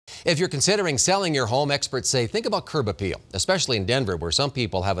If you're considering selling your home, experts say think about curb appeal, especially in Denver, where some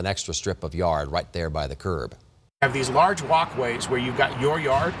people have an extra strip of yard right there by the curb. Have these large walkways where you've got your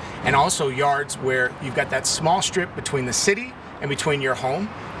yard and also yards where you've got that small strip between the city and between your home.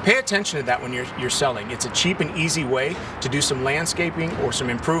 Pay attention to that when you're selling. It's a cheap and easy way to do some landscaping or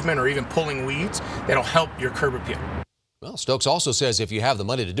some improvement or even pulling weeds that'll help your curb appeal. Well, Stokes also says if you have the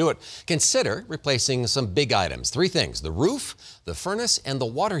money to do it, consider replacing some big items. 3 things: the roof, the furnace, and the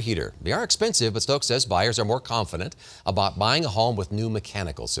water heater. They are expensive, but Stokes says buyers are more confident about buying a home with new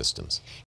mechanical systems.